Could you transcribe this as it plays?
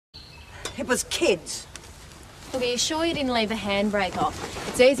It was kids. Look, are you sure you didn't leave the handbrake off?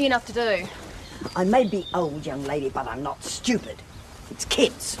 It's easy enough to do. I may be old, young lady, but I'm not stupid. It's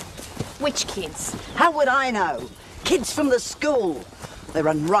kids. Which kids? How would I know? Kids from the school. They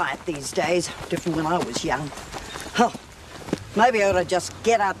run riot these days. Different when I was young. Oh, maybe I ought to just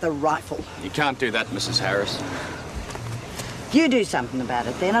get out the rifle. You can't do that, Mrs. Harris. You do something about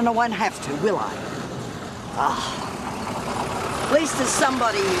it then, and I won't have to, will I? Ah. At least there's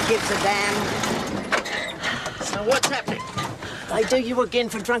somebody who gives a damn. So what's happening? They do you again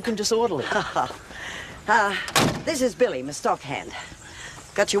for drunken disorderly. This is Billy, my stock hand.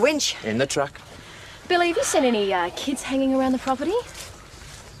 Got your winch? In the truck. Billy, have you seen any kids hanging around the property?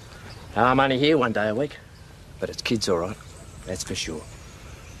 I'm only here one day a week. But it's kids, all right. That's for sure.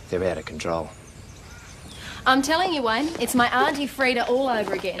 They're out of control. I'm telling you, Wayne, it's my Auntie Frida all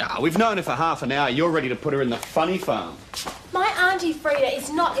over again. We've known her for half an hour. You're ready to put her in the funny farm. My Auntie Frida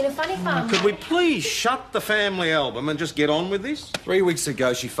is not in a funny farm. Could we please shut the family album and just get on with this? 3 weeks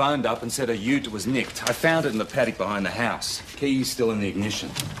ago, she phoned up and said her ute was nicked. I found it in the paddock behind the house. Key's still in the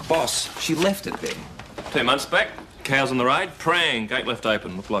ignition. Boss, she left it there. 2 months back, cows on the road, praying, gate left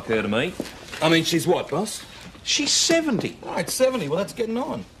open. Looked like her to me. I mean, she's what, boss? She's 70. Right, 70. Well, that's getting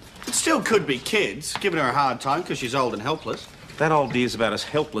on. It still could be kids, giving her a hard time because she's old and helpless. That old dear's about as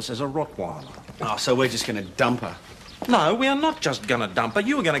helpless as a Rottweiler. Oh, so we're just going to dump her. No, we are not just going to dump her.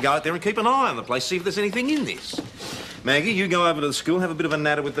 You are going to go out there and keep an eye on the place, see if there's anything in this. Maggie, you go over to the school, have a bit of a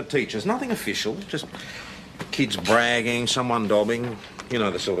natter with the teachers. Nothing official, just kids bragging, someone dobbing, you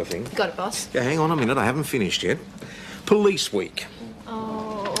know, the sort of thing. Got it, boss. Yeah, hang on a minute, I haven't finished yet. Police Week.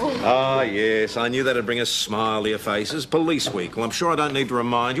 Oh. Ah, yes, I knew that'd bring a smile to your faces. Police Week. Well, I'm sure I don't need to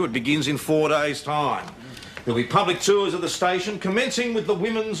remind you, it begins in 4 days' time. There'll be public tours of the station, commencing with the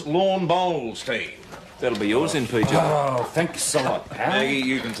women's lawn bowls team. That'll be yours in, PJ. Oh, thanks a lot, pal. Maggie,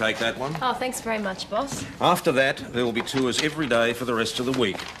 you can take that one. Oh, thanks very much, boss. After that, there will be tours every day for the rest of the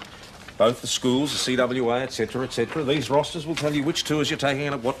week. Both the schools, the CWA, etc., etc. These rosters will tell you which tours you're taking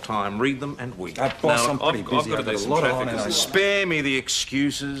and at what time. Read them and weep. Boss, Now, I'm pretty busy. I've got to do a some lot traffic. on it. Spare me the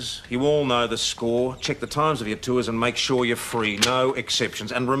excuses. You all know the score. Check the times of your tours and make sure you're free. No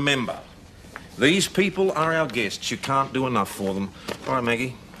exceptions. And remember, these people are our guests. You can't do enough for them. All right,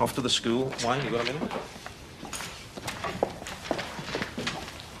 Maggie, off to the school. Wayne, you got a minute?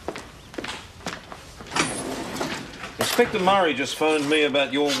 Inspector Murray just phoned me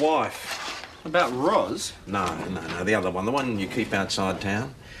about your wife. About Roz? No, the other one. The one you keep outside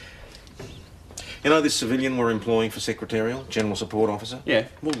town. You know this civilian we're employing for secretarial, general support officer? Yeah.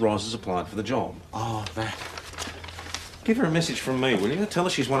 Well, Roz has applied for the job. Oh, that. Give her a message from me, will you? Tell her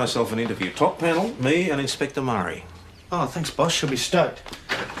she's won herself an interview. Top panel, me and Inspector Murray. Oh, thanks, boss. She'll be stoked.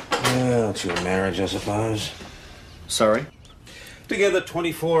 Well, it's your marriage, I suppose. Sorry? Together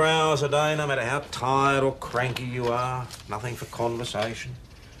 24 hours a day, no matter how tired or cranky you are. Nothing for conversation.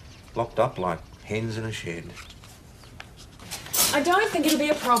 Locked up like hens in a shed. I don't think it'll be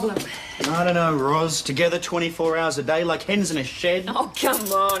a problem. I don't know, Roz. Together 24 hours a day like hens in a shed. Oh,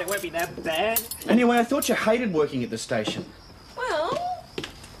 come on, it won't be that bad. Anyway, I thought you hated working at the station. Well,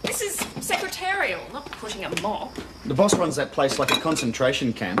 this is secretarial, not pushing a mop. The boss runs that place like a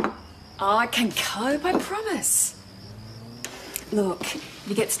concentration camp. Oh, I can cope, I promise. Look,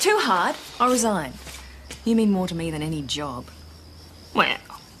 if it gets too hard, I'll resign. You mean more to me than any job. Well,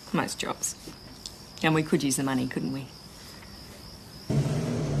 most jobs. And we could use the money, couldn't we?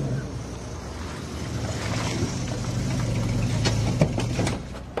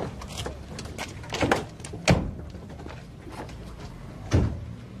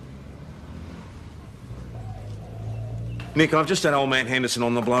 Nick, I've just had old man Henderson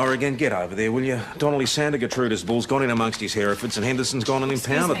on the blower again. Get over there, will you? Donnelly Sander Gertruda's bull's gone in amongst his Herefords and Henderson's gone and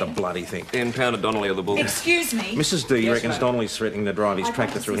impounded the bloody thing. Impounded Donnelly of the bull. Excuse me? Mrs. D reckons Donnelly's threatening to drive his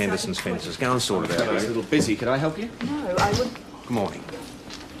tractor through Henderson's fences. Go and sort it out. He's a little busy. Could I help you? No, I would... Good morning.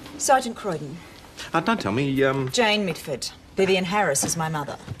 Sergeant Croydon. Don't tell me, Jane Mitford. Vivian Harris is my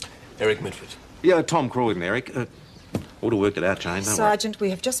mother. Eric Mitford. Yeah, Tom Croydon, Eric. Ought to work it out, Jane, don't Sergeant, we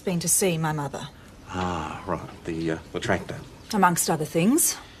have just been to see my mother. Ah, right. The tractor. Amongst other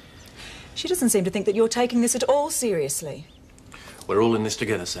things. She doesn't seem to think that you're taking this at all seriously. We're all in this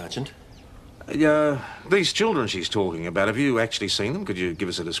together, Sergeant. These children she's talking about, have you actually seen them? Could you give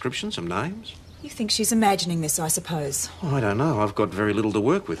us a description, some names? You think she's imagining this, I suppose. Oh, I don't know. I've got very little to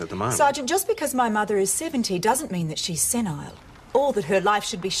work with at the moment. Sergeant, just because my mother is 70 doesn't mean that she's senile. Or that her life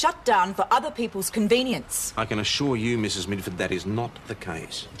should be shut down for other people's convenience. I can assure you, Mrs. Midford, that is not the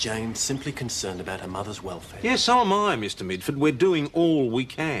case. Jane's simply concerned about her mother's welfare. Yes, so am I, Mr. Midford. We're doing all we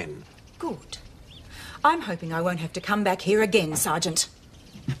can. Good. I'm hoping I won't have to come back here again, Sergeant.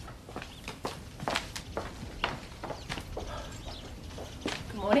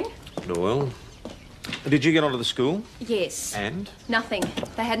 morning. Well, did you get onto the school? Yes. And? Nothing.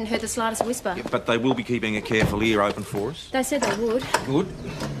 They hadn't heard the slightest whisper. Yeah, but they will be keeping a careful ear open for us. They said they would. Good.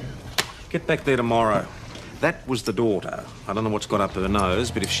 Get back there tomorrow. That was the daughter. I don't know what's got up her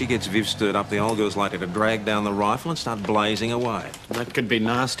nose, but if she gets Viv stirred up, the old girl's likely to drag down the rifle and start blazing away. That could be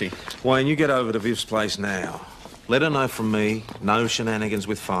nasty. Wayne, you get over to Viv's place now. Let her know from me, no shenanigans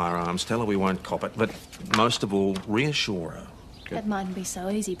with firearms. Tell her we won't cop it, but most of all, reassure her. That mightn't be so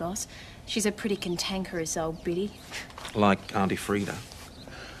easy, boss. She's a pretty cantankerous old biddy. Like Auntie Frida.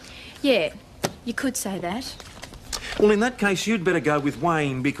 Yeah, you could say that. Well, in that case, you'd better go with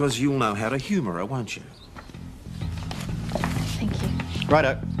Wayne because you'll know how to humour her, won't you? Thank you.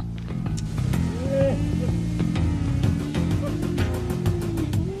 Righto.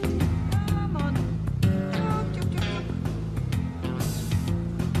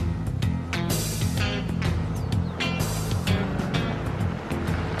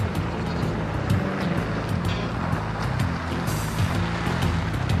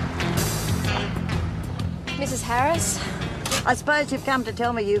 Mrs. Harris? I suppose you've come to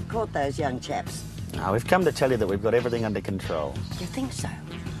tell me you've caught those young chaps. Now, we've come to tell you that we've got everything under control. You think so?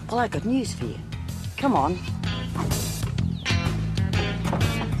 Well, I've got news for you. Come on.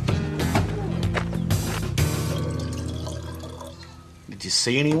 Did you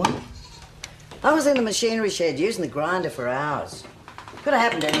see anyone? I was in the machinery shed using the grinder for hours. Could have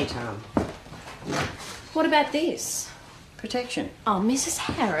happened any time. What about this? Protection. Oh, Mrs.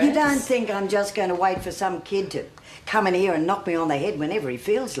 Harris. You don't think I'm just going to wait for some kid to come in here and knock me on the head whenever he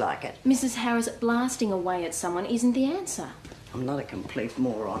feels like it? Mrs. Harris, blasting away at someone isn't the answer. I'm not a complete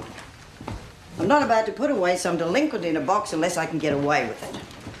moron. I'm not about to put away some delinquent in a box unless I can get away with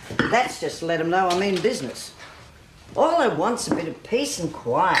it. That's just to let them know I'm in business. All I want's a bit of peace and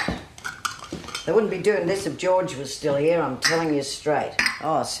quiet. They wouldn't be doing this if George was still here, I'm telling you straight.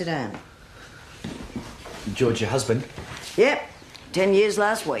 Oh, sit down. George, your husband? Yep, 10 years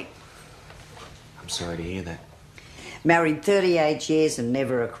last week. I'm sorry to hear that. Married 38 years and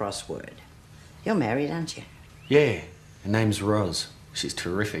never a cross word. You're married, aren't you? Yeah, her name's Roz. She's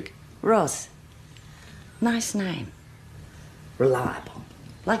terrific. Ross. Nice name. Reliable.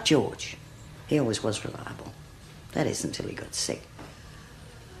 Like George. He always was reliable. That is until he got sick.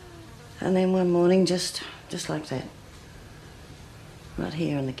 And then one morning, just like that. Right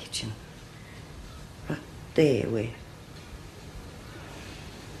here in the kitchen. Right there, we're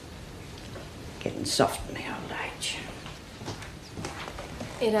getting soft in the old age.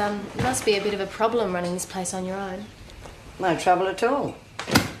 It must be a bit of a problem running this place on your own. No trouble at all.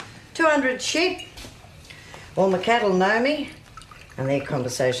 200 sheep. All my cattle know me, and their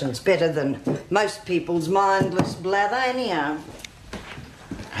conversation's better than most people's mindless blather anyhow.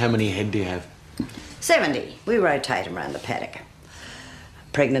 How many head do you have? 70. We rotate them around the paddock.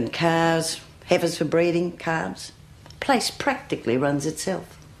 Pregnant cows, heifers for breeding, calves. Place practically runs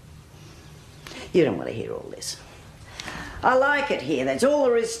itself. You don't want to hear all this. I like it here, that's all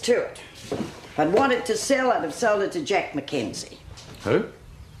there is to it. If I'd wanted to sell, I'd have sold it to Jack Mackenzie. Who?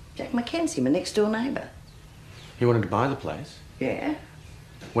 Jack Mackenzie, my next door neighbour. He wanted to buy the place? Yeah.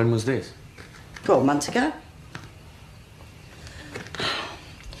 When was this? 12 months ago.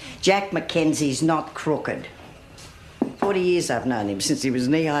 Jack Mackenzie's not crooked. 40 years I've known him, since he was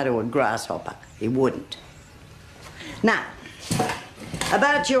knee-high to a grasshopper. He wouldn't. Now,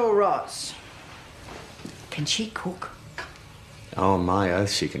 about your Roz. Can she cook? Oh, my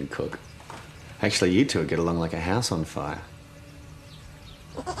oath, she can cook. Actually, you two would get along like a house on fire.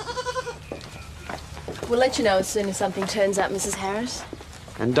 We'll let you know as soon as something turns up, Mrs. Harris.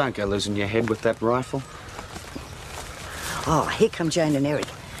 And don't go losing your head with that rifle. Oh, here come Jane and Eric.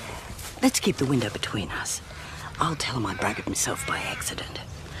 Let's keep the window between us. I'll tell them I broke it myself by accident.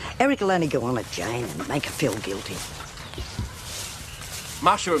 Eric will only go on at Jane and make her feel guilty.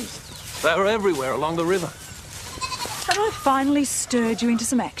 Mushrooms. They were everywhere along the river. Have I finally stirred you into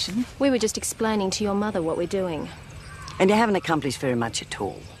some action? We were just explaining to your mother what we're doing. And you haven't accomplished very much at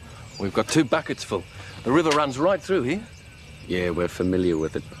all. We've got 2 buckets full. The river runs right through here. Yeah, we're familiar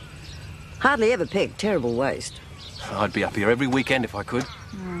with it. Hardly ever pegged. Terrible waste. I'd be up here every weekend if I could.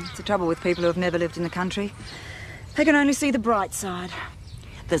 It's the trouble with people who have never lived in the country. They can only see the bright side.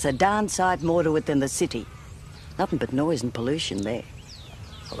 There's a darn sight more to it than the city. Nothing but noise and pollution there.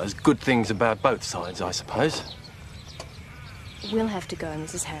 Well, there's good things about both sides, I suppose. We'll have to go,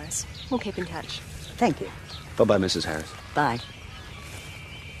 Mrs. Harris. We'll keep in touch. Thank you. Bye-bye, Mrs. Harris. Bye.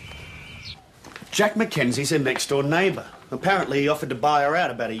 Jack Mackenzie's her next-door neighbour. Apparently he offered to buy her out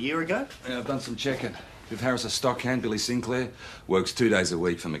about a year ago. Yeah, I've done some checking. Viv Harris, a stockhand, Billy Sinclair, works 2 days a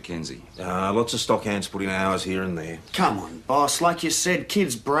week for Mackenzie. Lots of stockhands put in hours here and there. Come on, boss. Like you said,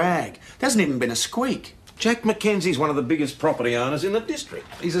 kids brag. There hasn't even been a squeak. Jack Mackenzie's one of the biggest property owners in the district.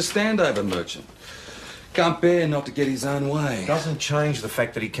 He's a standover merchant. Can't bear not to get his own way. Doesn't change the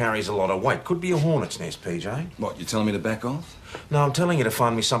fact that he carries a lot of weight. Could be a hornet's nest, PJ. What, you telling me to back off? No, I'm telling you to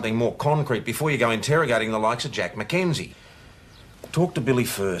find me something more concrete before you go interrogating the likes of Jack Mackenzie. Talk to Billy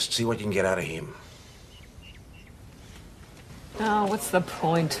first, see what you can get out of him. Oh, what's the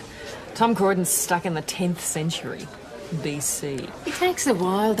point? Tom Croydon's stuck in the 10th century, BC. It takes a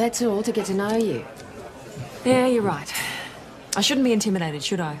while, that's all, to get to know you. Yeah, you're right. I shouldn't be intimidated,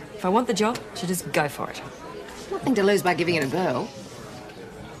 should I? If I want the job, I should just go for it. Nothing to lose by giving it a whirl.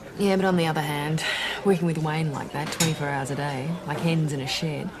 Yeah, but on the other hand, working with Wayne like that, 24 hours a day, like hens in a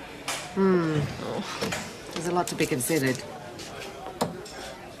shed. There's a lot to be considered.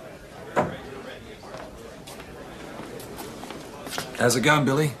 How's it going,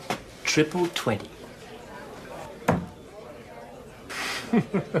 Billy? Triple 20.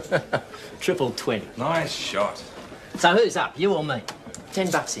 Triple 20. Nice shot. So who's up, you or me?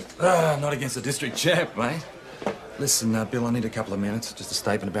 $10 in. Not against the district champ, mate. Listen, Bill, I need a couple of minutes. Just a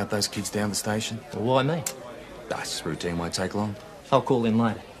statement about those kids down the station. Well, why me? That's routine, won't take long. I'll call in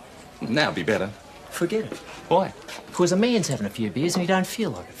later. Now'd be better. Forget it. Why? Because a man's having a few beers and he don't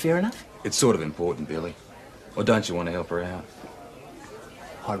feel like it. Fair enough? It's sort of important, Billy. Or don't you want to help her out?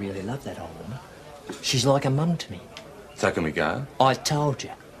 I really love that old woman. She's like a mum to me. So can we go? I told you.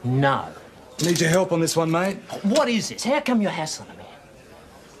 No. Need your help on this one, mate? What is this? How come you're hassling me?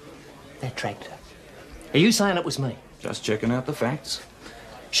 That tractor. Are you saying it was me? Just checking out the facts.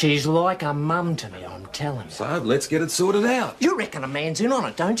 She's like a mum to me, I'm telling you. So, let's get it sorted out. You reckon a man's in on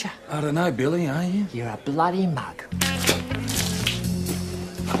it, don't you? I don't know, Billy, are you? You're a bloody mug.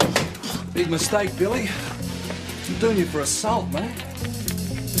 Big mistake, Billy. I'm doing you for assault, mate.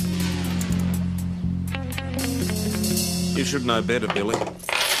 You should know better, Billy.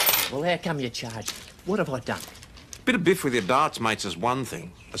 Well, how come you charge me? What have I done? Bit of biff with your darts, mates, is one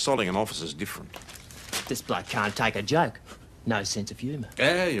thing. Assaulting an officer's different. This bloke can't take a joke. No sense of humour.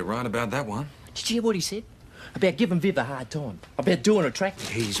 Yeah, you're right about that one. Did you hear what he said? About giving Viv a hard time. About doing a tractor.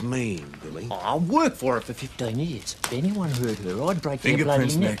 He's mean, Billy. Oh, I worked for her for 15 years. If anyone heard her, I'd break their bloody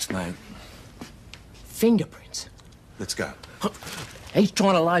Fingerprints neck. next, mate. Fingerprints? Let's go. He's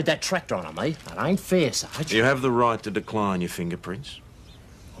trying to load that tractor on me. That ain't fair, Sarge. You have the right to decline your fingerprints.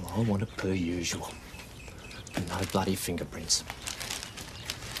 Well, I want it per usual. No bloody fingerprints.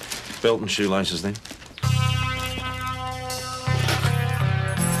 Belt and shoelaces, then.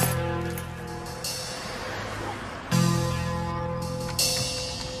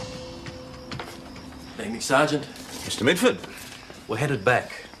 Evening, Sergeant. Mr. Midford. We're headed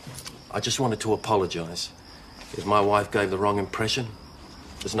back. I just wanted to apologise. If my wife gave the wrong impression,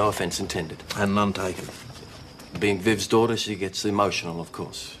 there's no offence intended. And none taken. Being Viv's daughter, she gets emotional, of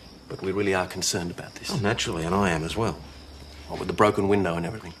course. But we really are concerned about this. Oh, naturally, and I am as well. What with the broken window and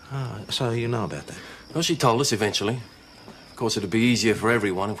everything. Ah, so you know about that? Well, she told us eventually. Of course, it'd be easier for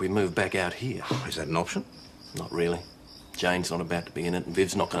everyone if we moved back out here. Oh, is that an option? Not really. Jane's not about to be in it, and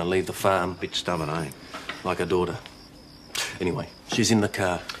Viv's not going to leave the farm. Bit stubborn, eh? Like her daughter. Anyway, she's in the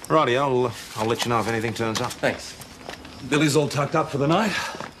car. Righty, I'll let you know if anything turns up. Thanks. Billy's all tucked up for the night.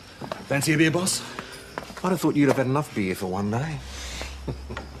 Fancy a beer, boss? I'd have thought you'd have had enough beer for one day.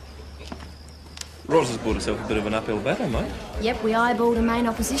 Roz has bought herself a bit of an uphill battle, mate. Yep, we eyeballed a main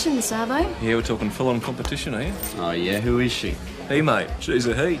opposition, the Savo. Yeah, we're talking full-on competition, are you? Oh, yeah? Who is she? He, mate. She's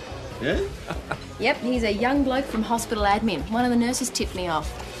a he. Yeah? Yep, he's a young bloke from hospital admin. One of the nurses tipped me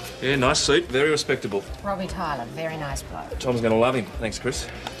off. Yeah, nice suit. Very respectable. Robbie Tyler, very nice bloke. Tom's going to love him. Thanks, Chris.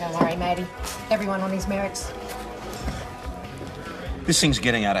 Don't worry, matey. Everyone on his merits. This thing's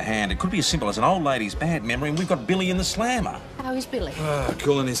getting out of hand. It could be as simple as an old lady's bad memory and we've got Billy in the slammer. How is Billy?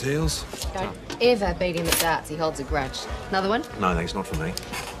 Cooling his heels. Don't ever beat him at darts. He holds a grudge. Another one? No, thanks, not for me.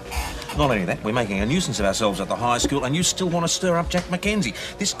 Not only that, we're making a nuisance of ourselves at the high school and you still want to stir up Jack Mackenzie.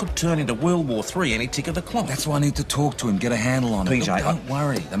 This could turn into World War III any tick of the clock. That's why I need to talk to him, get a handle on it. PJ, Look, don't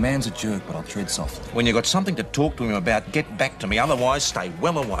worry. The man's a jerk, but I'll tread softly. When you've got something to talk to him about, get back to me. Otherwise, stay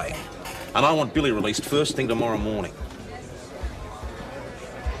well away. And I want Billy released first thing tomorrow morning.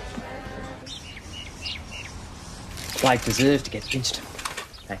 Blake deserved to get pinched.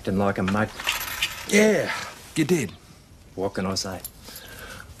 Acting like a mug. Yeah, you did. What can I say?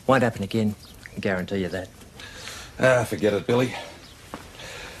 Won't happen again. I can guarantee you that. Forget it, Billy.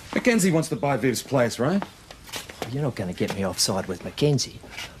 Mackenzie wants to buy Viv's place, right? You're not going to get me offside with Mackenzie.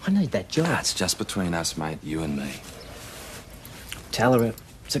 I need that job. That's just between us, mate. You and me. Tell her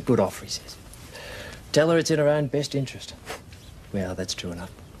it's a good offer, he says. Tell her it's in her own best interest. Well, that's true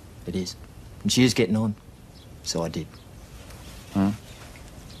enough. It is. And she is getting on. So I did. Hmm?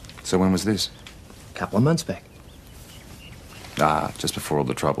 So when was this? A couple of months back. Ah, just before all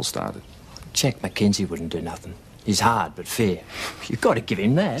the trouble started. Jack Mackenzie wouldn't do nothing. He's hard but fair. You've got to give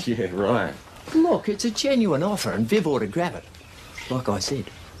him that. Yeah, right. Look, it's a genuine offer and Viv ought to grab it. Like I said,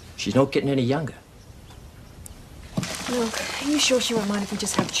 she's not getting any younger. Look, are you sure she won't mind if we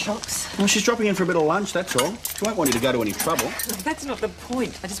just have chocs? Well, she's dropping in for a bit of lunch, that's all. She won't want you to go to any trouble. That's not the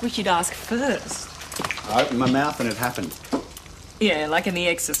point. I just wish you'd ask first. I opened my mouth and it happened. Yeah, like in The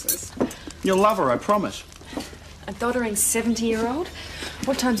Exorcist. You'll love her, I promise. A doddering 70-year-old?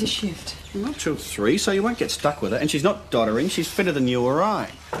 What time's your shift? Not till 3, so you won't get stuck with her. And she's not doddering, she's fitter than you or I.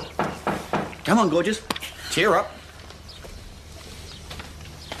 Come on, gorgeous. Cheer up.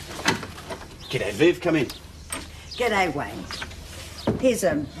 G'day, Viv, come in. G'day, Wayne. Here's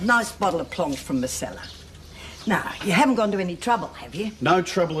a nice bottle of plonk from the cellar. No, you haven't gone to any trouble, have you? No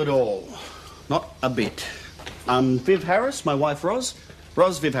trouble at all. Not a bit. Viv Harris, my wife Ros.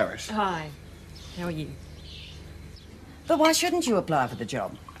 Ros, Viv Harris. Hi. How are you? But why shouldn't you apply for the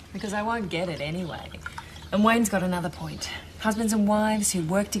job? Because I won't get it anyway. And Wayne's got another point. Husbands and wives who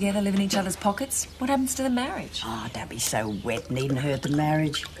work together, live in each other's pockets. What happens to the marriage? Oh, don't be so wet. Needn't hurt the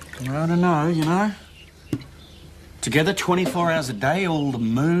marriage. I don't know, you know. Together 24 hours a day, all the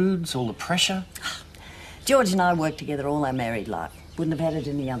moods, all the pressure. George and I worked together all our married life. Wouldn't have had it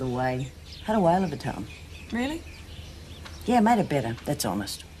any other way. Had a whale of a time. Really? Yeah, made it better, that's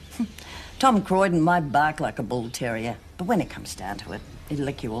honest. Tom Croydon might bark like a bull terrier, but when it comes down to it, he'll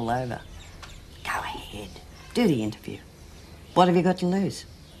lick you all over. Go ahead, do the interview. What have you got to lose?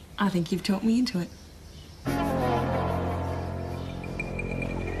 I think you've talked me into it.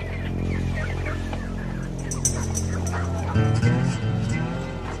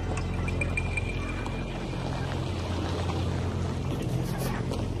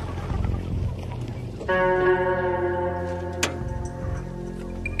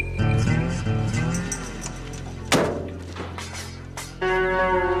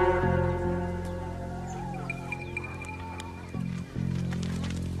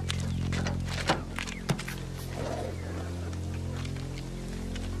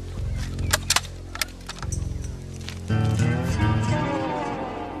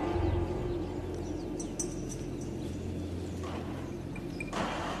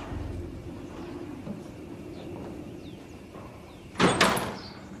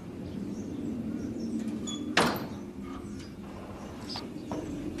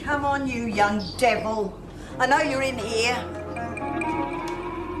 Come on, you young devil. I know you're in here.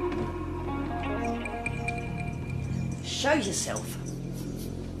 Show yourself.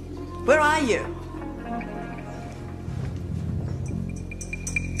 Where are you?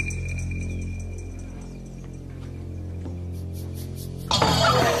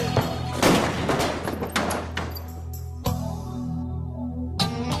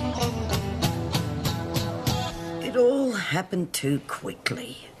 It all happened too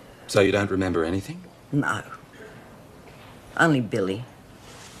quickly. So you don't remember anything? No. Only Billy.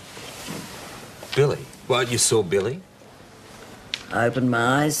 Billy? Well, you saw Billy? I opened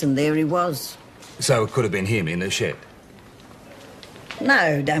my eyes and there he was. So it could have been him in the shed?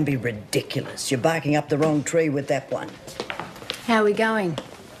 No, don't be ridiculous. You're barking up the wrong tree with that one. How are we going?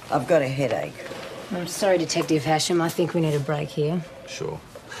 I've got a headache. I'm sorry, Detective Hasham. I think we need a break here. Sure.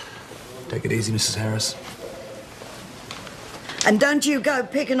 Take it easy, Mrs. Harris. And don't you go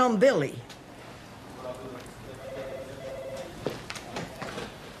picking on Billy.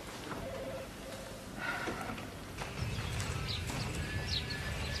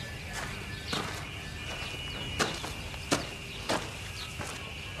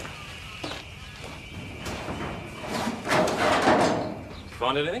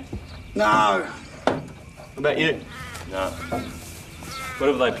 Find anything? No. What about you? No.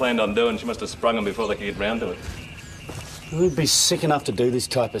 Whatever they planned on doing, she must have sprung them before they could get round to it. Who'd be sick enough to do this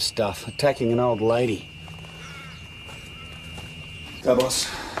type of stuff? Attacking an old lady. Go, boss.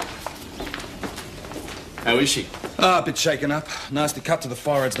 How is she? Ah, a bit shaken up. Nasty cut to the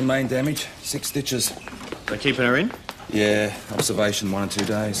forehead's the main damage. 6 stitches. They keeping her in? Yeah, observation 1 or 2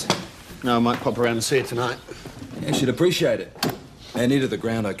 days. No, I might pop around and see her tonight. Yeah, she'd appreciate it. And ear to the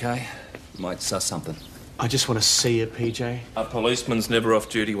ground, okay? Might suss something. I just want to see her, PJ. A policeman's never off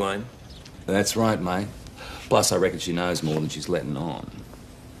duty, Wayne. That's right, mate. Plus, I reckon she knows more than she's letting on.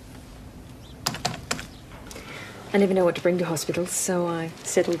 I never know what to bring to hospitals, so I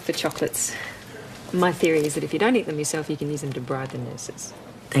settled for chocolates. My theory is that if you don't eat them yourself, you can use them to bribe the nurses.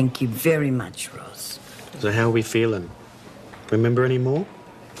 Thank you very much, Ross. So how are we feeling? Remember any more?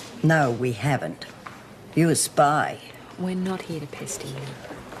 No, we haven't. You a spy? We're not here to pester you.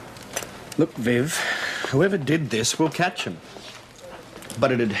 Look, Viv, whoever did this, we'll catch him.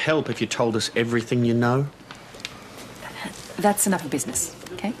 But it'd help if you told us everything you know. That's enough of business,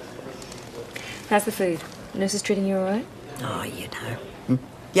 okay? How's the food? Nurse is treating you all right? Oh, you know.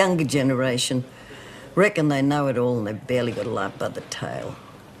 Younger generation. Reckon they know it all and they've barely got a life by the tail.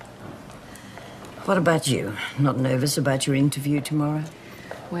 What about you? Not nervous about your interview tomorrow?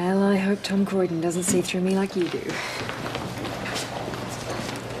 Well, I hope Tom Croydon doesn't see through me like you do.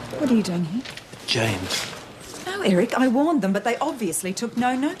 What are you doing here? James. No, Eric, I warned them, but they obviously took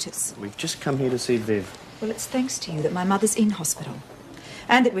no notice. We've just come here to see Viv. Well, it's thanks to you that my mother's in hospital.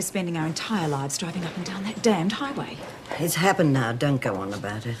 And that we're spending our entire lives driving up and down that damned highway. It's happened now. Don't go on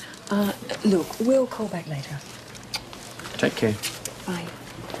about it. Look, we'll call back later. Take care. Bye.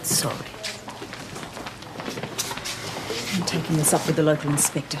 Sorry. I'm taking this up with the local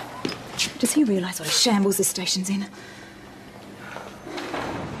inspector. Does he realise what a shambles this station's in?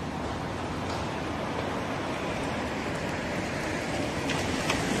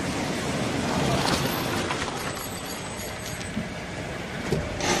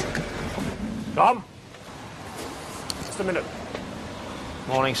 Tom? Just a minute.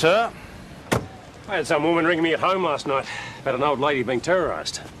 Morning, sir. I had some woman ringing me at home last night about an old lady being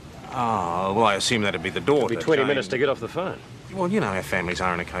terrorised. Oh, well, I assume that'd be the daughter. It'll be 20 Jane. minutes to get off the phone. Well, you know how families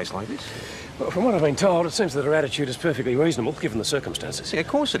are in a case like this. Well, from what I've been told, it seems that her attitude is perfectly reasonable, given the circumstances. Yeah, of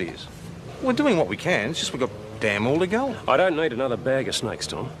course it is. We're doing what we can. It's just we've got damn all to go. I don't need another bag of snakes,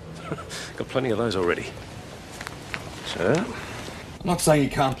 Tom. Got plenty of those already. Sir? I'm not saying he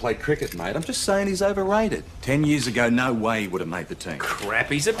can't play cricket, mate. I'm just saying he's overrated. 10 years ago, no way he would have made the team.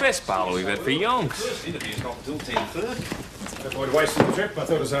 Crap, he's the best bowler we've had for yonks. First interview's not until 10:30. No point wasting the trip. I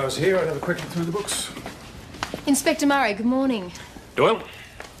thought as I was here, I'd have a quick look through the books. Inspector Murray, good morning. Doyle?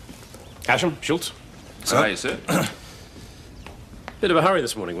 Asham? Schultz? Hi, sir. Bit of a hurry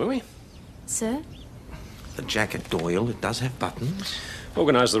this morning, were we? Sir? The jacket, Doyle, it does have buttons.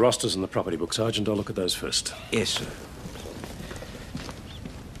 Organise the rosters and the property book, Sergeant. I'll look at those first. Yes, sir.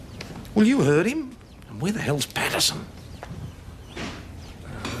 Well, you heard him. And where the hell's Patterson?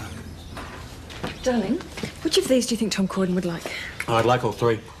 Darling, which of these do you think Tom Croydon would like? I'd like all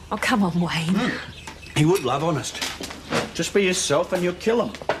three. Oh, come on, Wayne. He would, love, honest. Just be yourself and you'll kill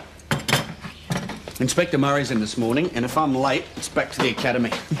him. Inspector Murray's in this morning, and if I'm late, it's back to the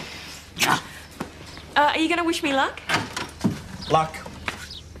academy. Are you going to wish me luck? Luck.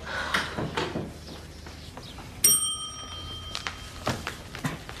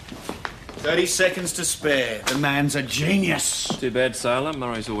 "30 seconds to spare. The man's a genius." Too bad, sailor.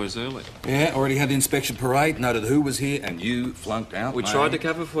 Murray's always early. Yeah, already had the inspection parade, noted who was here, and you flunked out, We mate. tried to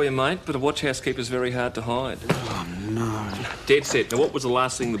cover for you, mate, but a watch house keeper's very hard to hide. Oh, no. Dead set. Now, what was the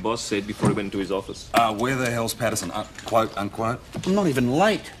last thing the boss said before he went into his office? Where the hell's Patterson? Quote, unquote. I'm not even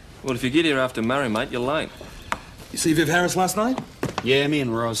late. Well, if you get here after Murray, mate, you're late. You see Viv Harris last night? Yeah, me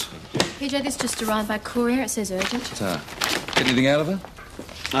and Roz. PJ, this just arrived by courier. It says urgent. So, get anything out of her?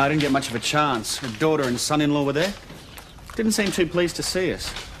 I didn't get much of a chance. Her daughter and son-in-law were there. Didn't seem too pleased to see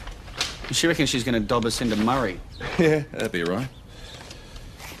us. She reckons she's going to dob us into Murray. Yeah, that'd be right.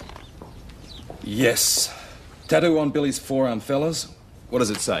 Yes. Tattoo on Billy's forearm, fellas. What does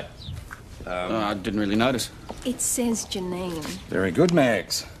it say? I didn't really notice. It says Janine. Very good,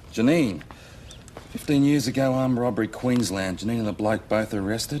 Mags. Janine. 15 years ago, armed robbery, Queensland. Janine and the bloke both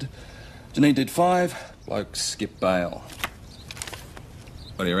arrested. Janine did 5. Bloke skipped bail.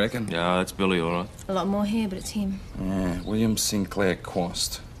 What do you reckon? Yeah, that's Billy, all right. A lot more here, but it's him. Yeah, William Sinclair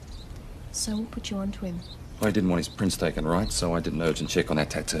Quast. So we'll put you on to him. Well, he didn't want his prints taken right, so I did an urgent check on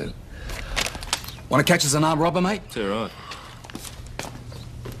that tattoo. Want to catch us an armed robber, mate? It's all right.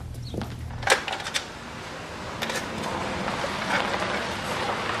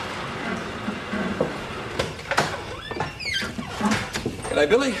 G'day,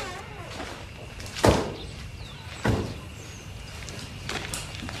 Billy.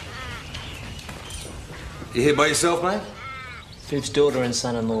 You here by yourself, mate? Viv's daughter and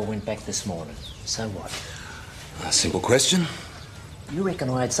son-in-law went back this morning. So what? A simple question. You reckon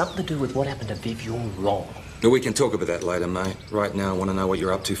I had something to do with what happened to Viv? You're wrong. No, we can talk about that later, mate. Right now, I want to know what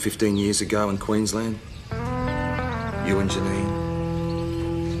you're up to 15 years ago in Queensland. You and Janine.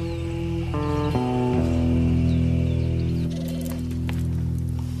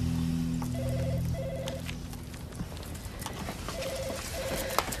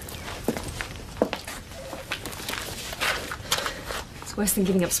 It's worse than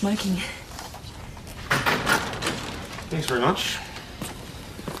giving up smoking. Thanks very much.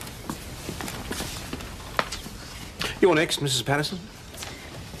 You're next, Mrs. Patterson.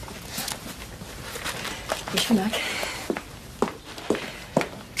 Wish me luck.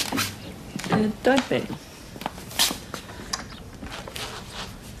 Don't be.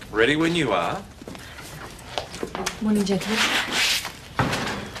 Ready when you are. Morning, gentlemen.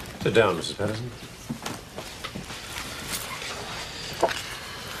 Sit down, Mrs. Patterson.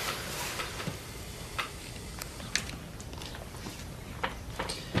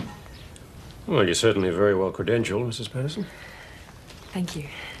 Well, you're certainly very well credentialed, Mrs. Patterson. Thank you.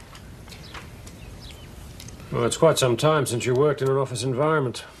 Well, it's quite some time since you worked in an office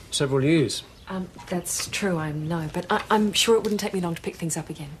environment. Several years. That's true, I know, but I'm sure it wouldn't take me long to pick things up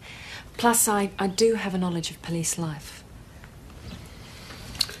again. Plus, I do have a knowledge of police life.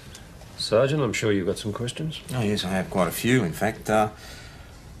 Sergeant, I'm sure you've got some questions. Oh, yes, I have quite a few, in fact. A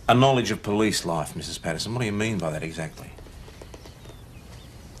knowledge of police life, Mrs. Patterson. What do you mean by that exactly?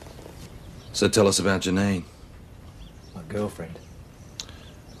 So tell us about Janine. My girlfriend.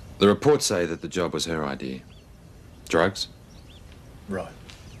 The reports say that the job was her idea. Drugs? Right.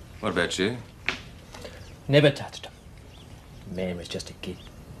 What about you? Never touched him. Man was just a kid.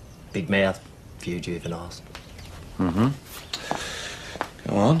 Big mouth, few juveniles. Mm-hmm.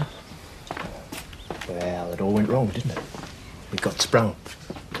 Go on. Well, it all went wrong, didn't it? We got sprung.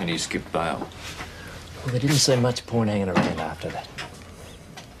 And you skipped bail. Well, there didn't seem much point hanging around after that.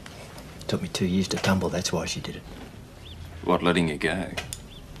 Took me 2 years to tumble, that's why she did it. What, letting you go?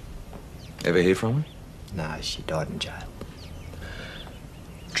 Ever hear from her? No, she died in jail.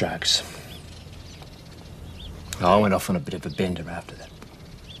 Drugs. I went off on a bit of a bender after that.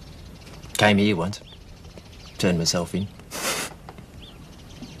 Came here once. Turned myself in.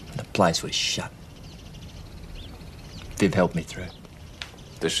 The place was shut. Viv helped me through.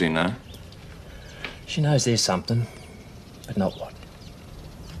 Does she know? She knows there's something, but not what.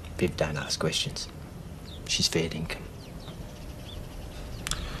 Viv don't ask questions. She's fair dinkum.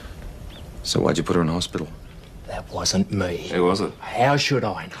 So why'd you put her in hospital? That wasn't me. Who was it? How should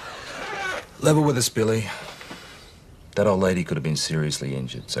I know? Level with us, Billy. That old lady could have been seriously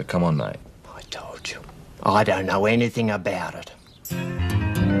injured, so come on, mate. I told you. I don't know anything about it.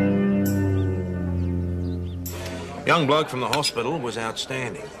 Young bloke from the hospital was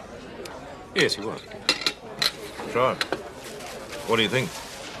outstanding. Yes, he was. Right. What do you think?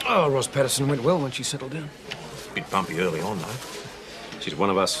 Oh, Ross Patterson went well when she settled down. Bit bumpy early on, though. She's one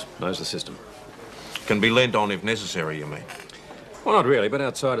of us, knows the system. Can be lent on if necessary, you mean? Well, not really, but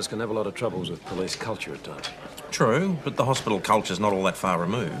outsiders can have a lot of troubles with police culture at times. True, but the hospital culture's not all that far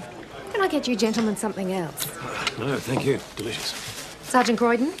removed. Can I get you gentlemen something else? No, thank you. Delicious. Sergeant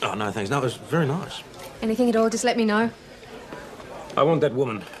Croydon? Oh, no, thanks. No, it was very nice. Anything at all, just let me know. I want that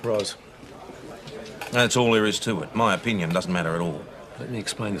woman, Ros. That's all there is to it. My opinion doesn't matter at all. Let me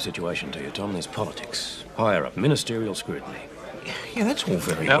explain the situation to you, Tom. There's politics. Higher up, ministerial scrutiny. Yeah, that's all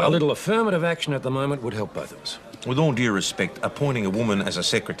very Now, well. a little affirmative action at the moment would help both of us. With all due respect, appointing a woman as a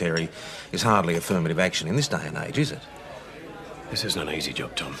secretary is hardly affirmative action in this day and age, is it? This isn't an easy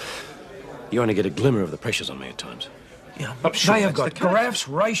job, Tom. You only get a glimmer of the pressures on me at times. Yeah, But they have got graphs,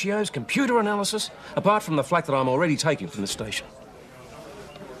 ratios, computer analysis, apart from the flak that I'm already taking from the station.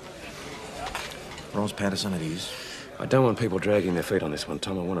 Ross Patterson, it is. I don't want people dragging their feet on this one,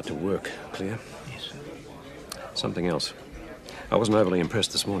 Tom. I want it to work. Clear? Yes, sir. Something else. I wasn't overly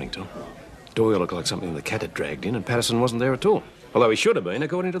impressed this morning, Tom. Doyle looked like something the cat had dragged in, and Patterson wasn't there at all. Although he should have been,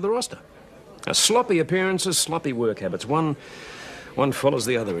 according to the roster. Now, sloppy appearances, sloppy work habits. One follows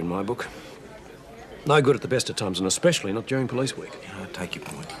the other in my book. No good at the best of times, and especially not during police week. Yeah, I take your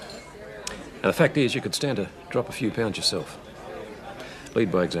point. Now, the fact is, you could stand to drop a few pounds yourself.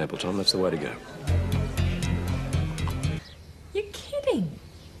 Lead by example, Tom. That's the way to go. You're kidding.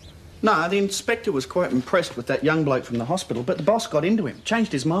 No, the inspector was quite impressed with that young bloke from the hospital, but the boss got into him,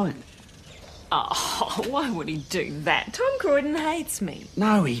 changed his mind. Oh, why would he do that? Tom Croydon hates me.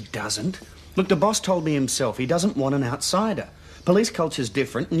 No, he doesn't. Look, the boss told me himself he doesn't want an outsider. Police culture's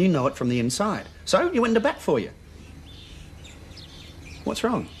different, and you know it from the inside. So you went into bat for you. What's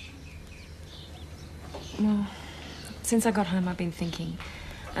wrong? Well, since I got home, I've been thinking,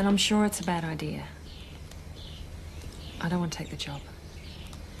 and I'm sure it's a bad idea. I don't want to take the job.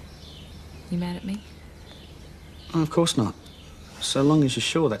 You mad at me? Oh, of course not. So long as you're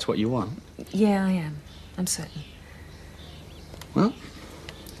sure that's what you want. Yeah, I am. I'm certain. Well,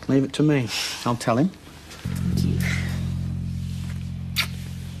 leave it to me. I'll tell him. Thank you.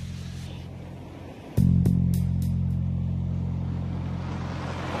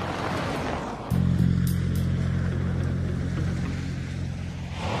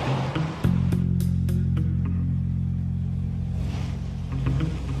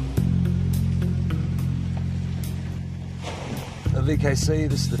 VKC,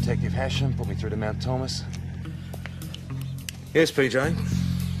 this is Detective Hasham. Put me through to Mount Thomas. Yes, PJ? I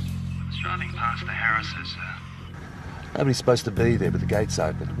was driving past the Harrises. Nobody's supposed to be there, but the gate's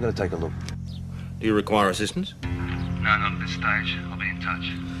open. I'm going to take a look. Do you require assistance? No, not at this stage. I'll be in touch.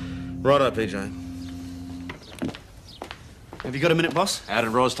 Righto, PJ. Have you got a minute, boss? How did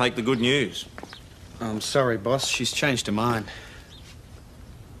Ros take the good news? I'm sorry, boss. She's changed her mind.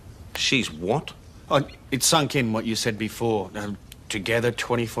 She's what? Oh, it sunk in what you said before. Together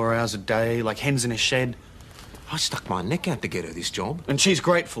 24 hours a day, like hens in a shed. I stuck my neck out to get her this job. And she's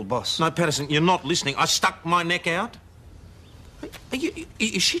grateful, boss. No, Patterson, you're not listening. I stuck my neck out.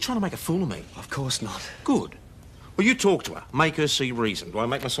 Is she trying to make a fool of me? Of course not. Good. Well, you talk to her. Make her see reason. Do I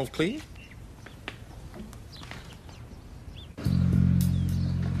make myself clear?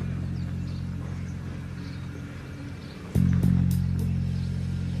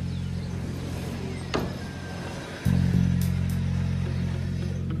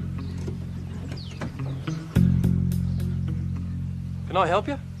 Can I help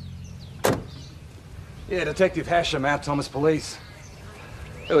you? Yeah, Detective Hashem, out Thomas Police.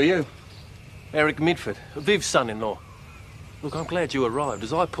 Who are you? Eric Midford, Viv's son-in-law. Look, I'm glad you arrived.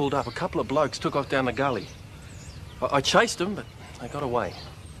 As I pulled up, a couple of blokes took off down the gully. I chased them, but they got away.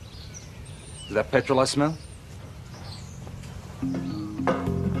 Is that petrol I smell?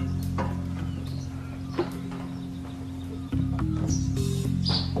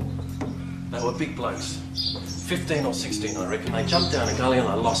 They were big blokes. 15 or 16, I reckon. They jumped down a gully and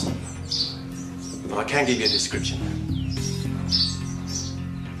I lost them. But I can give you a description.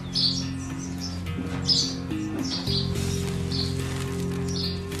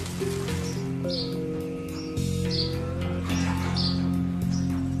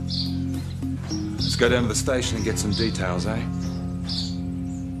 Let's go down to the station and get some details, eh?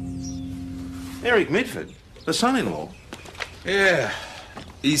 Eric Midford, the son-in-law. Yeah.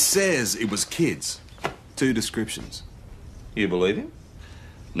 He says it was kids. 2 descriptions. You believe him?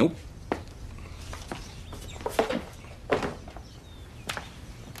 Nope.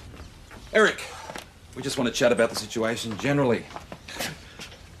 Eric, we just want to chat about the situation generally.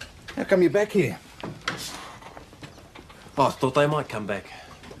 How come you're back here? Oh, I thought they might come back.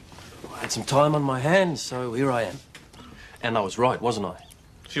 I had some time on my hands, so here I am. And I was right, wasn't I?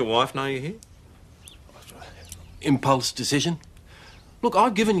 Does your wife know you're here? Impulse decision. Look,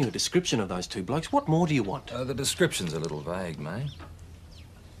 I've given you a description of those 2 blokes. What more do you want? The description's a little vague, mate.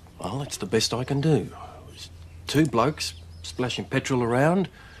 Well, it's the best I can do. It was 2 blokes splashing petrol around,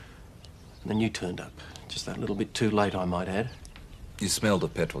 and then you turned up. Just that little bit too late, I might add. You smelled the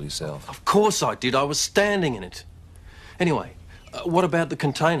petrol yourself. Of course I did. I was standing in it. Anyway, what about the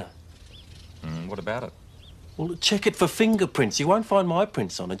container? What about it? Well, check it for fingerprints. You won't find my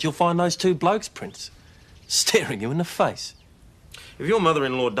prints on it. You'll find those 2 blokes' prints. Staring you in the face. If your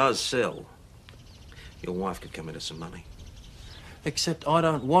mother-in-law does sell, your wife could come into some money. Except I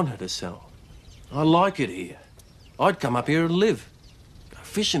don't want her to sell. I like it here. I'd come up here and live. Go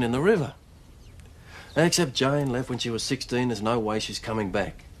fishing in the river. Except Jane left when she was 16. There's no way she's coming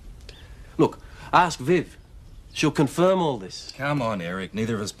back. Look, ask Viv. She'll confirm all this. Come on, Eric.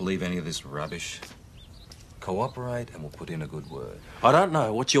 Neither of us believe any of this rubbish. Cooperate and we'll put in a good word. I don't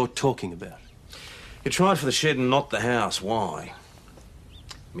know what you're talking about. You tried for the shed and not the house. Why?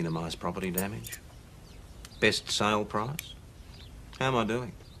 Minimise property damage? Best sale price? How am I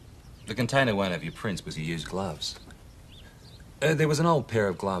doing? The container won't have your prints because you used gloves. There was an old pair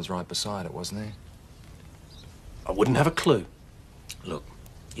of gloves right beside it, wasn't there? I wouldn't have a clue. Look,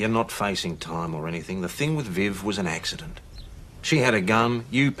 you're not facing time or anything. The thing with Viv was an accident. She had a gun,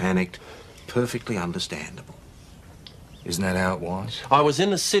 you panicked. Perfectly understandable. Isn't that how it was? I was in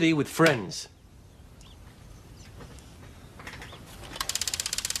the city with friends.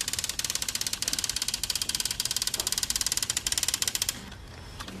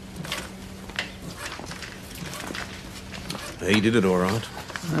 He did it all right.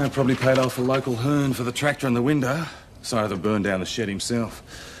 Probably paid off a local hoon for the tractor and the window. Sorry to burn down the shed himself.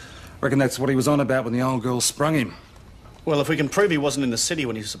 Reckon that's what he was on about when the old girl sprung him. Well, if we can prove he wasn't in the city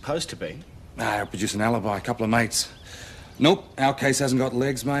when he was supposed to be. I'll produce an alibi, a couple of mates. Nope, our case hasn't got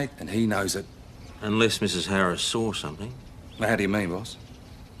legs, mate, and he knows it. Unless Mrs. Harris saw something. Now, how do you mean, boss?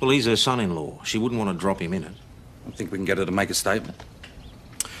 Well, he's her son-in-law. She wouldn't want to drop him in it. I think we can get her to make a statement.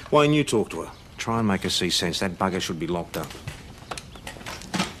 Why don't you talk to her? Try and make her see sense. That bugger should be locked up.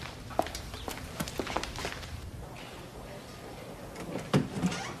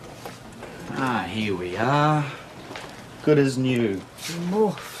 Ah, here we are. Good as new.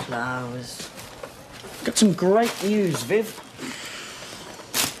 More flowers. Got some great news, Viv.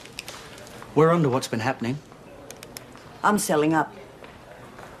 We're on to what's been happening. I'm selling up.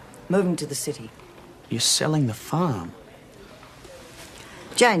 Moving to the city. You're selling the farm.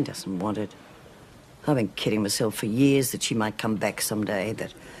 Jane doesn't want it. I've been kidding myself for years that she might come back someday,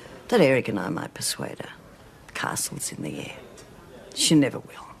 that Eric and I might persuade her. Castle's in the air. She never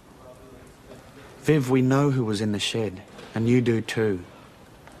will. Viv, we know who was in the shed, and you do too.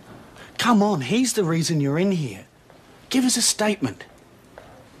 Come on, he's the reason you're in here. Give us a statement.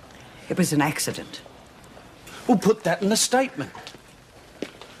 It was an accident. We'll put that in the statement.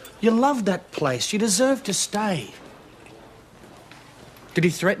 You love that place. You deserve to stay. Did he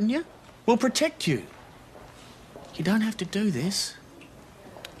threaten you? We'll protect you. You don't have to do this.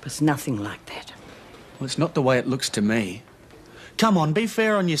 It was nothing like that. Well, it's not the way it looks to me. Come on, be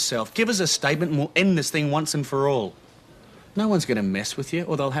fair on yourself. Give us a statement and we'll end this thing once and for all. No one's going to mess with you,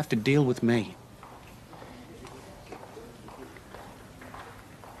 or they'll have to deal with me.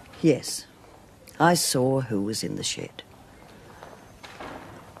 Yes, I saw who was in the shed.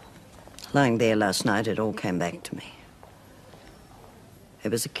 Lying there last night, it all came back to me. It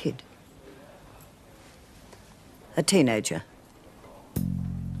was a kid. A teenager.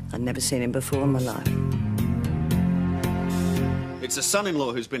 I'd never seen him before in my life. It's the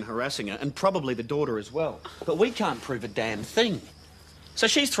son-in-law who's been harassing her, and probably the daughter as well. But we can't prove a damn thing. So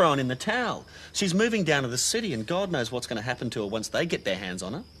she's throwing in the towel. She's moving down to the city, and God knows what's going to happen to her once they get their hands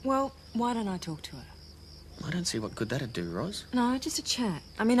on her. Well, why don't I talk to her? I don't see what good that'd do, Ros. No, just a chat.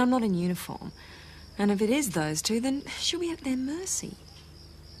 I mean, I'm not in uniform. And if it is those two, then she'll be at their mercy.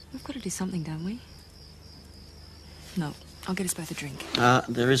 We've got to do something, don't we? No, I'll get us both a drink.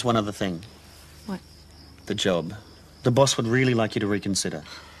 There is one other thing. What? The job. The boss would really like you to reconsider.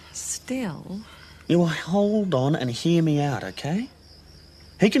 Still? You will hold on and hear me out, okay?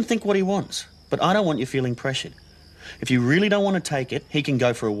 He can think what he wants, but I don't want you feeling pressured. If you really don't want to take it, he can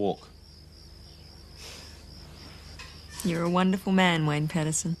go for a walk. You're a wonderful man, Wayne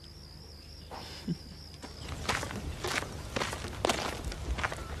Patterson.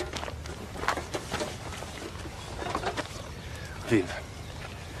 Viv,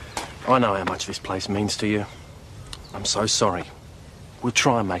 I know how much this place means to you. I'm so sorry. We'll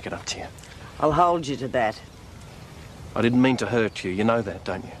try and make it up to you. I'll hold you to that. I didn't mean to hurt you. You know that,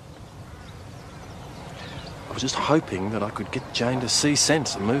 don't you? I was just hoping that I could get Jane to see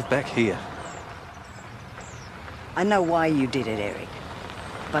sense and move back here. I know why you did it, Eric.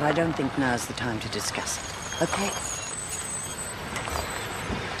 But I don't think now's the time to discuss it, okay?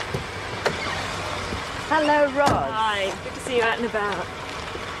 Hello, Ros. Hi, good to see you out and about.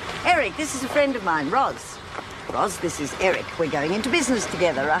 Eric, this is a friend of mine, Ros. Ros, this is Eric. We're going into business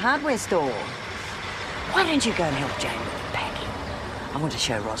together, a hardware store. Why don't you go and help Jane with the packing? I want to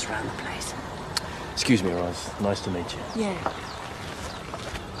show Ros around the place. Excuse me, Ros. Nice to meet you. Yeah.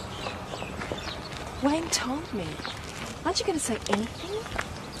 Wayne told me. Aren't you going to say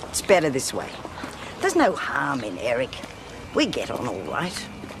anything? It's better this way. There's no harm in Eric. We get on all right.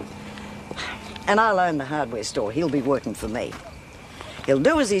 And I'll own the hardware store. He'll be working for me. He'll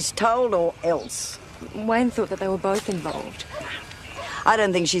do as he's told or else. Wayne thought that they were both involved. I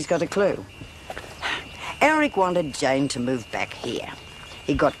don't think she's got a clue. Eric wanted Jane to move back here.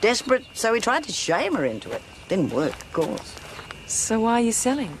 He got desperate, so he tried to shame her into it. Didn't work, of course. So why are you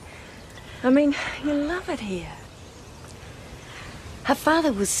selling? I mean, you love it here. Her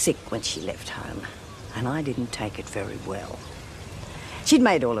father was sick when she left home, and I didn't take it very well. She'd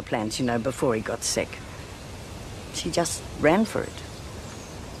made all her plans, you know, before he got sick. She just ran for it.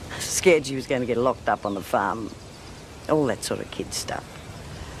 Scared she was going to get locked up on the farm. All that sort of kid stuff.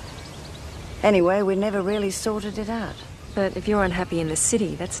 Anyway, we never really sorted it out. But if you're unhappy in the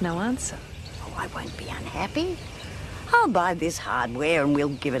city, that's no answer. Oh, I won't be unhappy. I'll buy this hardware and we'll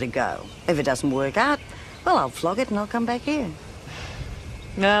give it a go. If it doesn't work out, well, I'll flog it and I'll come back here.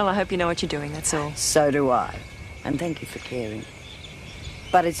 Well, I hope you know what you're doing, that's all. So do I. And thank you for caring.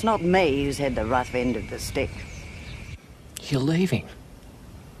 But it's not me who's had the rough end of the stick. You're leaving?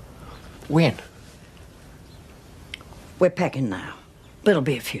 When? We're packing now. But it'll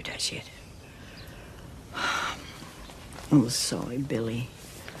be a few days yet. I'm sorry, Billy.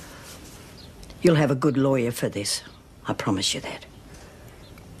 You'll have a good lawyer for this. I promise you that.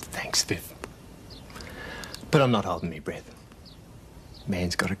 Thanks, Viv. But I'm not holding my breath.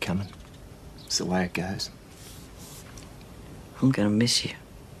 Man's got it coming. It's the way it goes. I'm going to miss you.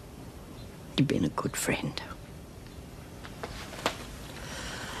 You've been a good friend.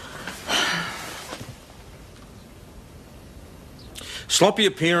 Sloppy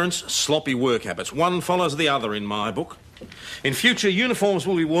appearance, sloppy work habits. One follows the other in my book. In future, uniforms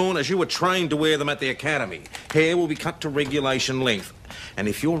will be worn as you were trained to wear them at the academy. Hair will be cut to regulation length. And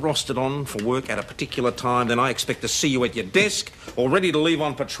if you're rostered on for work at a particular time, then I expect to see you at your desk or ready to leave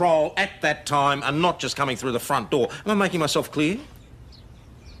on patrol at that time and not just coming through the front door. Am I making myself clear?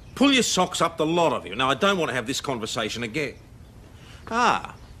 Pull your socks up, the lot of you. Now, I don't want to have this conversation again.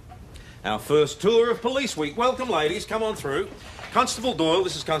 Ah, our first tour of Police Week. Welcome, ladies. Come on through. Constable Doyle,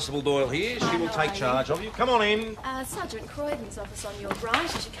 this is Constable Doyle here. She will take charge of you. Come on in. Sergeant Croydon's office on your right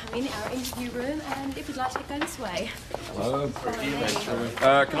as you come in, our interview room, and if you'd like to go this way. Hello.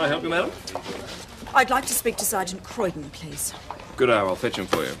 Can I help you, madam? I'd like to speak to Sergeant Croydon, please. Good hour, I'll fetch him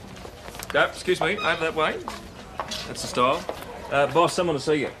for you. Excuse me, over that way. That's the style. Boss, someone to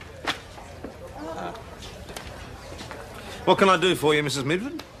see you. What can I do for you, Mrs.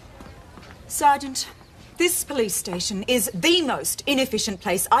 Midford? Sergeant, this police station is the most inefficient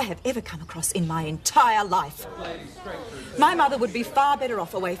place I have ever come across in my entire life. My mother would be far better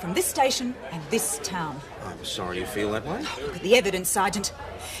off away from this station and this town. I'm sorry you feel that way. Look at the evidence, Sergeant.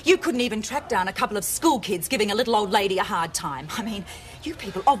 You couldn't even track down a couple of school kids giving a little old lady a hard time. I mean, you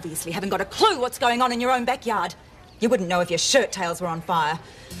people obviously haven't got a clue what's going on in your own backyard. You wouldn't know if your shirt tails were on fire.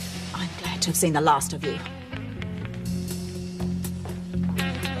 I'm glad to have seen the last of you.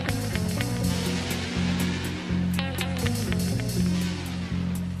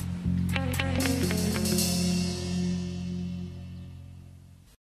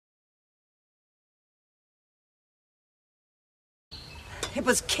 It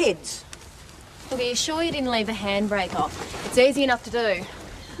was kids. Look, are you sure you didn't leave the handbrake off? It's easy enough to do.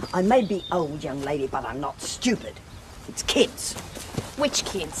 I may be old, young lady, but I'm not stupid. It's kids. Which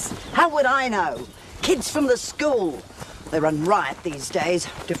kids? How would I know? Kids from the school. They run riot these days.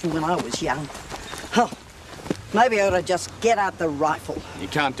 Different when I was young. Oh, maybe I ought to just get out the rifle. You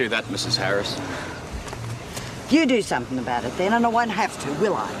can't do that, Mrs. Harris. You do something about it then, and I won't have to,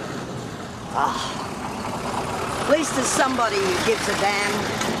 will I? Ah. At least there's somebody who gives a damn.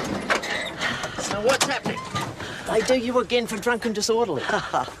 So what's happening? They do you again for drunken disorderly.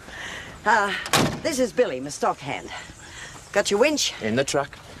 This is Billy, my stockhand. Got your winch? In the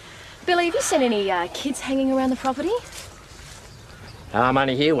truck. Billy, have you seen any kids hanging around the property? I'm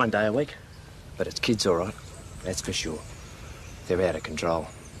only here one day a week. But it's kids, all right. That's for sure. They're out of control.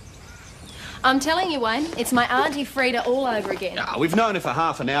 I'm telling you, Wayne, it's my Auntie Frida all over again. We've known her for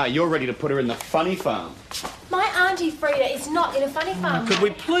half an hour. You're ready to put her in the funny farm. My Auntie Frida is not in a funny farm. Could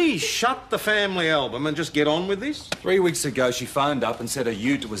we please shut the family album and just get on with this? 3 weeks ago, she phoned up and said her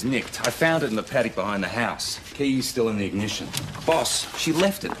ute was nicked. I found it in the paddock behind the house. Key's still in the ignition. Boss, she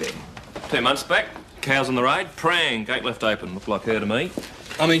left it there. 2 months back, cows on the raid, praying, gate left open. Looked like her to me.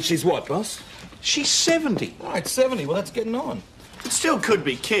 I mean, she's what, boss? She's 70. Right, 70. Well, that's getting on. It still could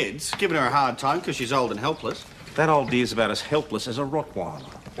be kids, giving her a hard time because she's old and helpless. That old dear's about as helpless as a Rottweiler.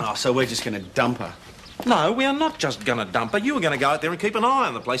 Oh, so we're just going to dump her? No, we are not just going to dump her. You are going to go out there and keep an eye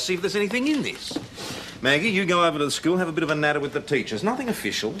on the place, see if there's anything in this. Maggie, you go over to the school, have a bit of a natter with the teachers. Nothing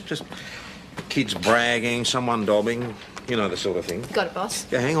official, just kids bragging, someone dobbing, you know, the sort of thing. Got it, boss.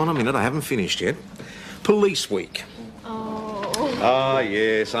 Yeah, hang on a minute, I haven't finished yet. Police Week. Oh. Ah,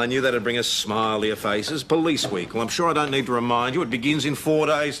 yes, I knew that'd bring a smile to your faces. Police Week. Well, I'm sure I don't need to remind you, it begins in 4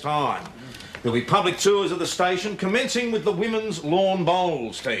 days' time. There'll be public tours of the station, commencing with the women's lawn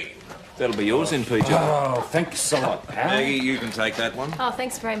bowls team. That'll be yours then, PJ. Oh, thanks a lot, pal. Maggie, you can take that one. Oh,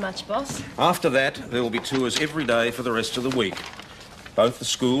 thanks very much, boss. After that, there will be tours every day for the rest of the week. Both the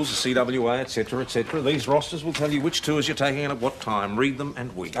schools, the CWA, etc., etc. These rosters will tell you which tours you're taking and at what time. Read them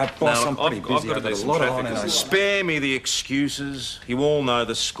and week. Boss, Now, I'm pretty busy. I've got a some lot traffic. on. Spare me the excuses. You all know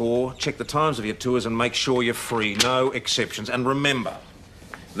the score. Check the times of your tours and make sure you're free. No exceptions. And remember,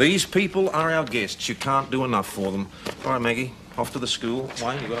 these people are our guests. You can't do enough for them. All right, Maggie, off to the school.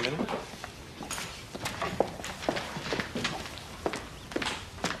 Wayne, you got a minute?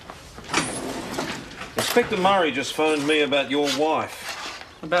 Inspector Murray just phoned me about your wife.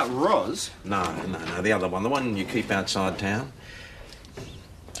 About Roz? No, the other one. The one you keep outside town.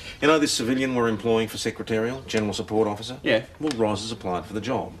 You know this civilian we're employing for secretarial, general support officer? Yeah. Well, Roz has applied for the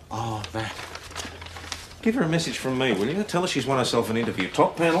job. Oh, that. Give her a message from me, will you? Tell her she's won herself an interview.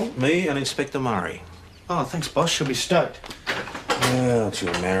 Top panel, me and Inspector Murray. Oh, thanks, boss. She'll be stoked. Well, it's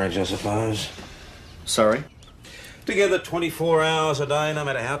your marriage, I suppose. Sorry? Together 24 hours a day, no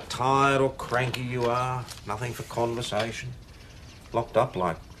matter how tired or cranky you are. Nothing for conversation. Locked up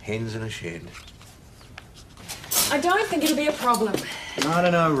like hens in a shed. I don't think it'll be a problem. I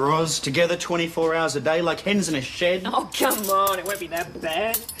don't know, Roz. Together 24 hours a day like hens in a shed. Oh, come on. It won't be that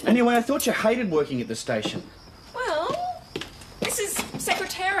bad. Anyway, I thought you hated working at the station. Well, this is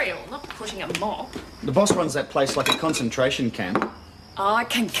secretarial, not pushing a mop. The boss runs that place like a concentration camp. Oh, I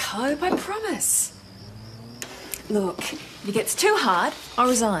can cope, I promise. Look, if it gets too hard, I'll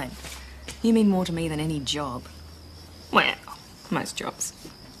resign. You mean more to me than any job. Well, most jobs.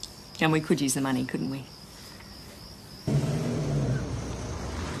 And we could use the money, couldn't we?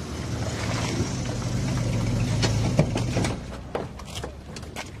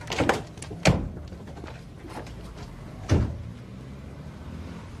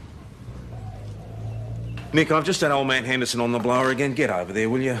 Nick, I've just had old man Henderson on the blower again. Get over there,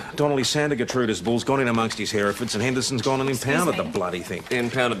 will you? Donnelly Sander Gertruda's bull's gone in amongst his Herefords and Henderson's gone and impounded the bloody thing.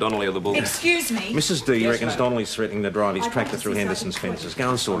 Impounded Donnelly of the bull. Excuse me? Mrs. D Yes, reckons ma'am. Donnelly's threatening to drive his tractor through Henderson's fences.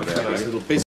 Go and sort it out.